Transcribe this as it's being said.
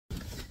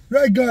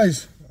Right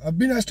guys, I've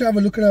been asked to have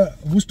a look at a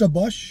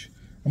Worcester-Bosch.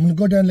 I'm going to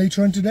go down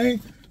later on today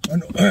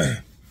and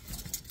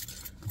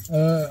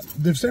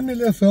they've sent me a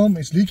little film.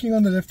 It's leaking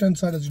on the left hand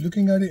side as you're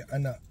looking at it,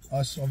 and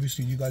us,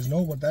 obviously you guys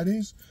know what that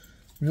is.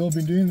 We've all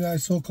been doing that.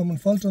 It's so common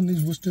fault on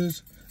these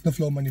Worcesters, the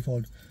flow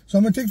manifold. So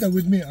I'm going to take that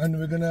with me and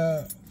we're going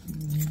to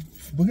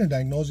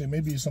diagnose it.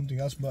 Maybe it's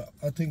something else, but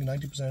I think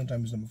 90% of the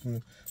time it's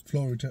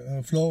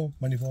the flow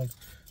manifold.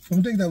 So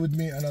I'm going to take that with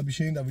me and I'll be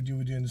sharing that with you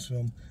in this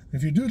film.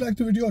 If you do like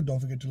the video,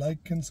 don't forget to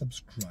like and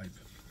subscribe.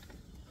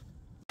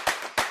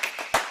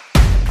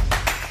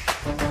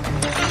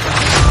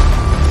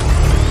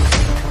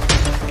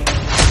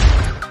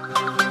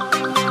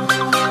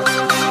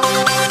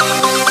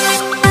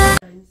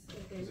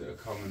 Is it a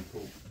common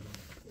fault?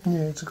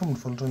 Yeah, it's a common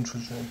fault.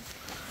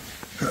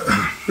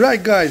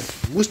 Right guys,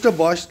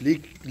 Worcester-Bosch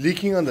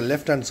leaking on the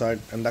left hand side,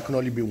 and that can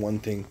only be one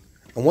thing.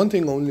 And one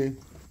thing only,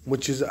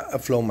 which is a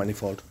flow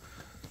manifold.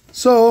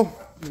 So,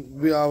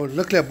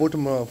 luckily I bought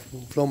a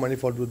flow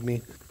manifold with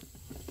me.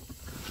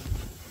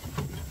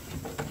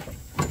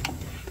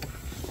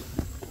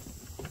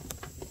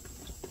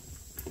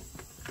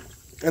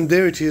 And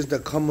there it is, the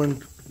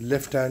common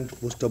left-hand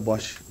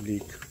Worcester-Bosch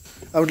leak.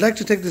 I would like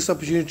to take this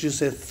opportunity to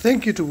say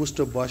thank you to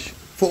Worcester-Bosch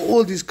for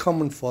all these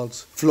common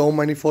faults. Flow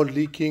manifold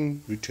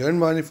leaking, return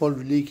manifold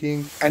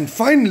leaking, and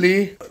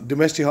finally,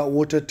 domestic hot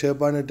water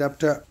turbine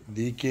adapter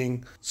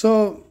leaking.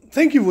 So,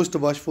 thank you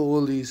Worcester-Bosch for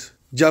all these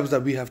jobs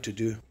that we have to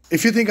do.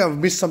 If you think I've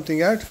missed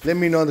something out, let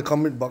me know in the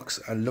comment box.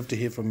 I'd love to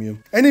hear from you.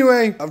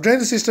 Anyway, I've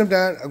drained the system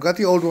down, I've got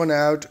the old one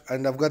out,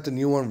 and I've got the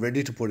new one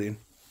ready to put in.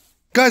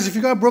 Guys, if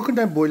you got a broken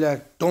down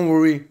boiler, don't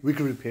worry, we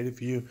can repair it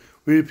for you.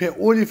 We repair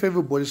all your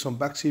favorite boilers from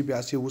Back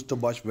CBRC,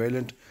 Worcester-Bosch,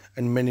 Vaillant,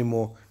 and many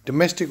more,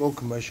 domestic or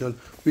commercial.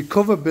 We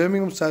cover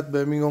Birmingham, South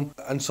Birmingham,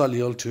 and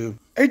Solihull too.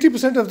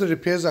 80% of the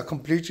repairs are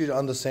completed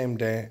on the same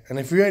day, and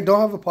if you don't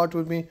have a part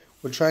with me,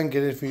 we'll try and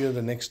get it for you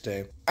the next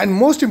day. And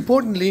most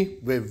importantly,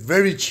 we're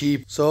very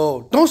cheap,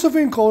 so don't suffer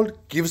in cold,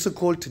 give us a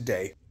call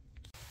today.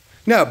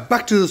 Now,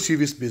 back to the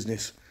serious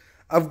business.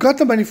 I've got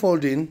the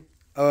manifold in,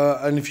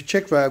 and if you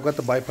check right, I've got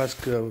the bypass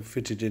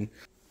fitted in.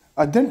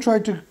 I then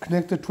tried to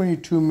connect the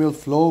 22mm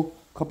flow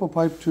copper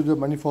pipe to the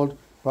manifold,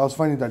 but I was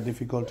finding that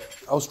difficult.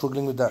 I was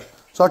struggling with that.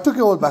 So I took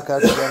it all back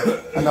out again,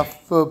 and I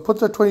put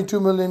the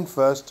 22mm in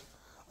first,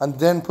 and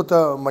then put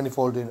the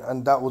manifold in,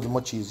 and that was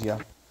much easier.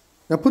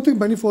 Now put the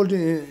manifold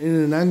in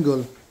an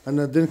angle, and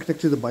then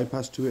connected the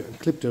bypass to it and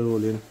clipped it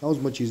all in. That was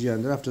much easier,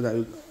 and then after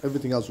that,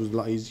 everything else was a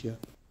lot easier.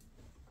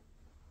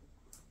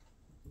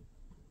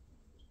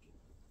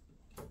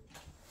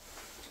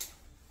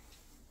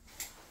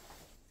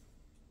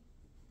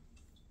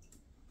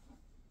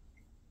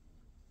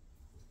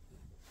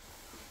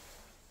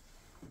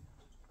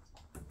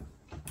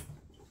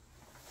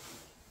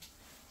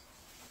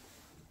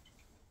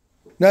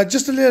 Now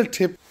just a little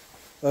tip,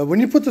 when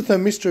you put the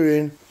thermistor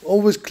in,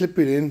 always clip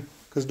it in,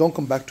 because don't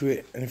come back to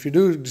it. And if you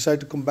do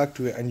decide to come back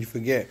to it and you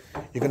forget,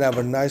 you're going to have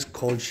a nice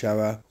cold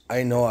shower.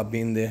 I know, I've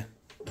been there.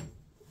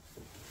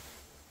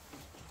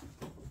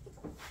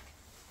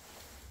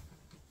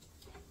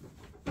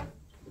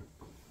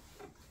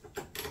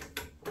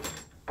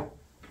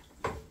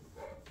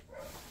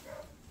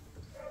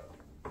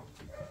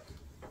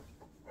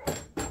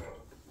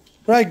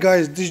 Right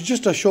guys, this is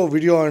just a short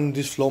video on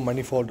this flow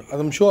manifold.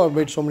 I'm sure I've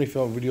made so many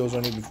videos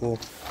on it before.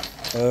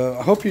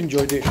 I hope you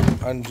enjoyed it.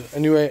 And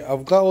anyway,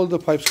 I've got all the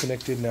pipes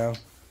connected now.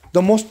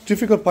 The most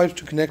difficult pipes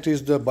to connect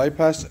is the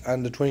bypass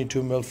and the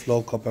 22mm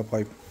flow copper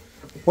pipe.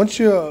 Once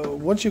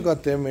you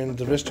got them in,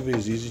 the rest of it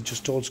is easy.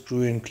 Just all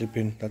screw in, clip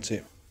in, that's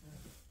it.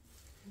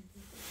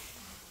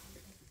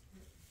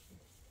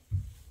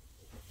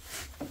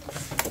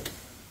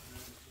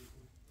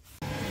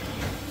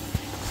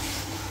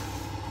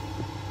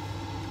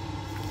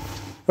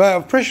 Right,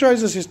 I've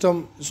pressurized the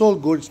system, it's all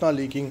good, it's not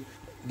leaking,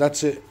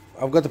 that's it.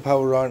 I've got the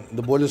power on,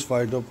 the boiler's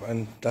fired up,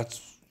 and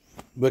that's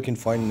working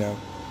fine now.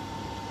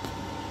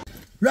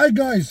 Right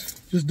guys,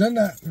 just done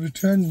that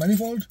return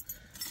manifold.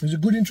 It was a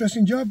good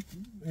interesting job.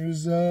 It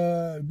was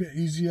a bit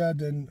easier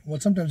than, well,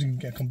 sometimes it can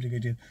get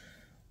complicated.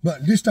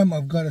 But this time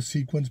I've got a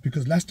sequence,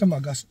 because last time I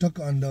got stuck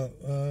on the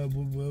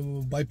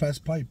bypass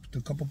pipe,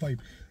 the copper pipe,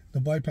 the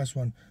bypass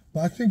one.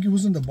 But I think it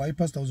wasn't the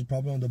bypass that was the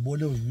problem. The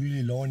boiler was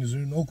really low and it was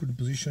in an awkward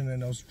position,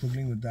 and I was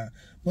struggling with that.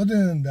 But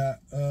other than that,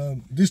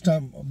 this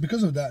time,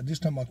 because of that, this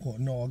time I thought,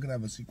 no, I'm going to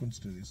have a sequence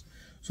to this.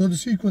 So the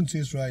sequence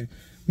is, right,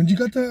 when you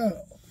got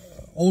the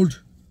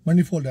old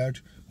manifold out,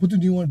 put the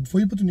new one, before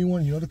you put the new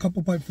one, you know, the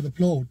copper pipe for the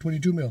flow,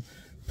 22mm,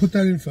 put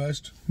that in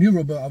first, new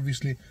rubber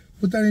obviously,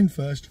 put that in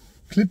first,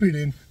 clip it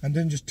in, and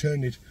then just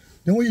turn it.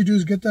 Then what you do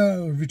is get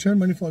the return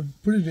manifold,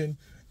 put it in,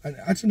 and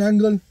at an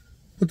angle,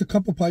 put the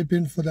copper pipe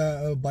in for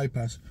the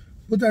bypass.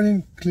 Put that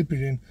in, clip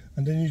it in,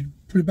 and then you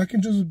put it back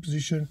into the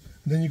position.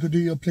 And then you could do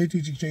your plate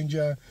heat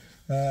exchanger,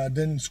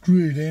 then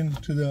screw it in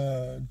to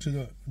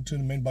the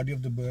main body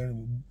of the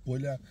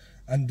boiler,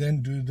 and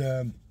then do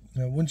the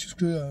once you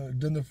screw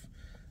done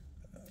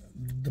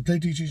the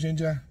plate heat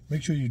exchanger,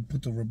 make sure you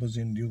put the rubbers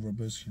in, new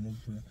rubbers, you know,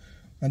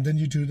 and then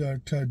you do the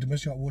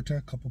domestic hot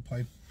water copper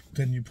pipe,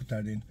 then you put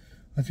that in.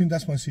 I think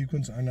that's my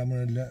sequence, and I'm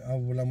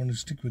gonna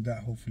stick with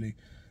that, hopefully.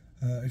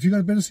 If you got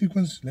a better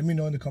sequence, let me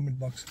know in the comment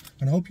box.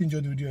 And I hope you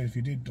enjoyed the video. If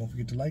you did, don't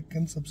forget to like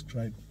and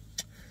subscribe.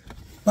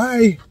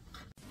 Bye!